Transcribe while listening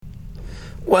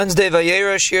Wednesday,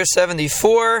 Vayera, Shir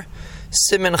 74,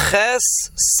 Siman Ches,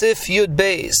 Sif Yud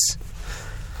Beis.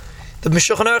 The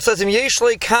Shulchan Aruch says,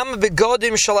 "Yeshlei kam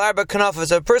begodim shel arba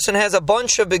kanafos." A person has a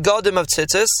bunch of begodim of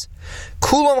tzitzis.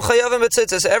 Kulam chayavim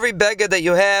b'tzitzis. Every beged that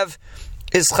you have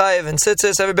is chayav in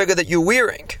tzitzis. Every beged that you're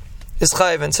wearing is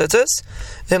chayav in tzitzis.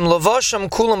 Im lavasham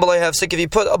kulam b'lei hefsik. If you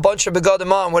put a bunch of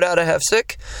begodim on without a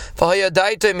hefsik,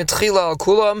 v'hayadaita mitchila al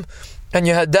kulam, and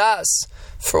you had das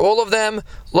for all of them,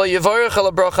 lo yivarich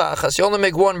ala bracha achas. You only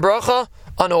make one bracha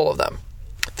on all of them.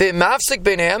 V'mafsik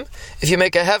b'neim. If you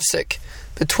make a hefsik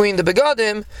between the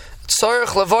begadim, tzarich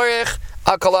levarich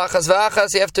akalachas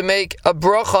v'achas. You have to make a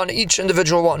bracha on each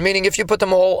individual one. Meaning, if you put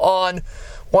them all on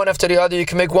one after the other, you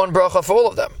can make one bracha for all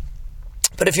of them.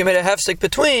 But if you made a hefsik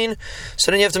between, so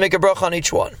then you have to make a bracha on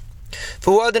each one. If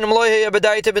you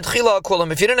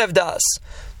didn't have das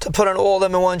to put on all of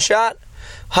them in one shot,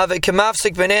 have a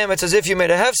kemafsik b'neim. It's as if you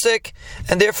made a hefsik,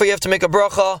 and therefore you have to make a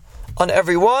bracha on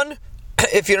every one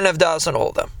if you don't have das on all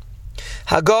of them.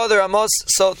 Hagadar Amos.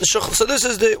 So this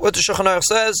is what the Shulchan Aruch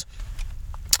says.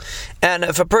 And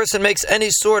if a person makes any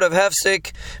sort of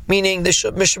hefsik, meaning the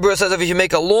Mishnah Berurah says if you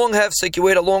make a long hefsik, you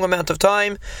wait a long amount of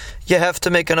time, you have to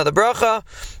make another bracha.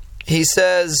 He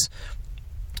says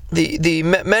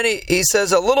he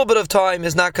says a little bit of time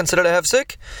is not considered a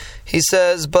hefsik. He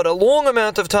says, but a long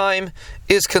amount of time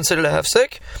is considered a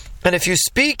hefsik. And if you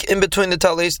speak in between the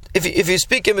talis, if you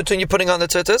speak in between you putting on the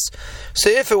tzitzis,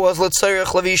 say if it was l'tzarech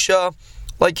lavisha,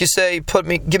 like you say,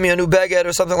 give me a new beged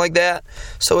or something like that,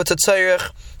 so it's a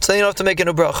tzarech, so then you don't have to make a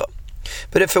new bracha.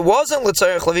 But if it wasn't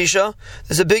l'tzarech lavisha,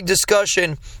 there's a big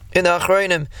discussion in the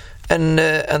Achrayim, and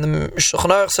the Shulchan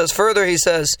Aruch says further. He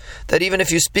says that even if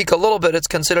you speak a little bit, it's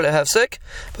considered a hefsik.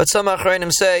 But some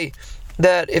Achrayim say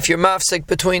that if you're mafsik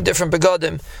between different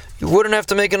begadim, you wouldn't have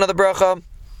to make another bracha.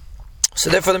 So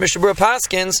therefore the Mishnah Berurah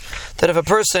paskins that if a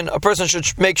person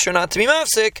should make sure not to be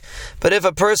mafsik, but if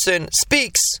a person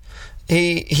speaks,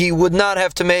 he would not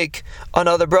have to make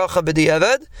another bracha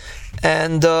b'diavad,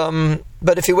 and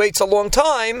but if he waits a long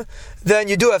time, then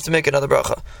you do have to make another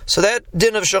bracha. So that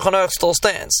din of Shulchan Aruch still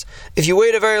stands. If you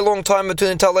wait a very long time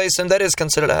between the talesim, that is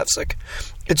considered a hefsik.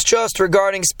 It's just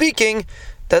regarding speaking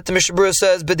that the Mishnah Berurah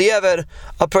says b'diavad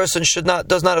a person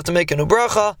does not have to make a new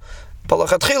bracha, but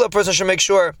l'chatchila a person should make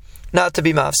sure not to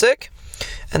be mafsik.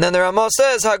 And then the Ramah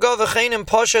says, Hagav v'cheinim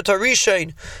pashat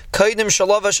harishain kaidim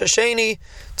shalava shasheni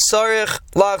tzarich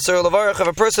lachzer levarich. If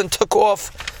a person took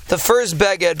off the first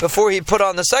beged before he put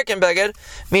on the second beged,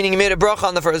 meaning he made a bracha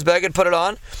on the first beged, put it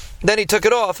on, then he took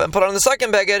it off and put on the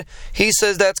second beged, he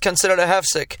says that's considered a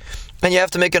hefsik, and you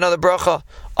have to make another bracha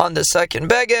on the second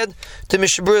beged. The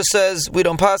Mishnah Berurah says we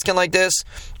don't paskin like this,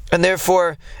 and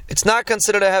therefore it's not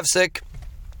considered a hefsik.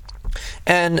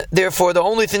 And therefore, the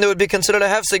only thing that would be considered a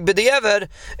hefsik b'diavad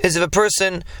is if a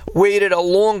person waited a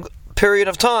long period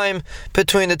of time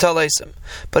between the talesim.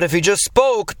 But if he just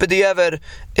spoke b'diavad,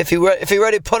 if he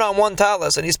already put on one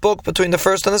talis and he spoke between the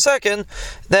first and the second,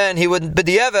 then he would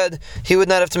b'diavad, he would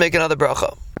not have to make another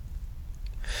bracha.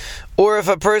 Or if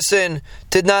a person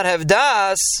did not have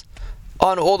das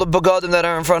on all the begadim that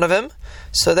are in front of him,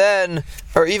 so then,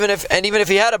 even if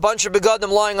he had a bunch of begadim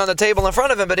lying on the table in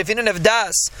front of him, but if he didn't have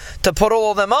das to put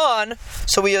all of them on,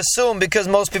 so we assume, because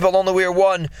most people only wear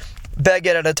one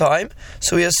beged at a time,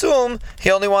 so we assume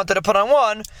he only wanted to put on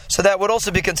one, so that would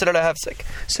also be considered a hefsik.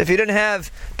 So if he didn't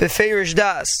have beferish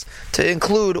das to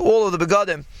include all of the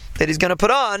begadim that he's going to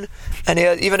put on, and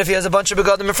even if he has a bunch of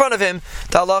begadim in front of him,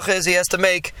 the halacha is he has to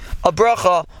make a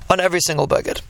bracha on every single beged.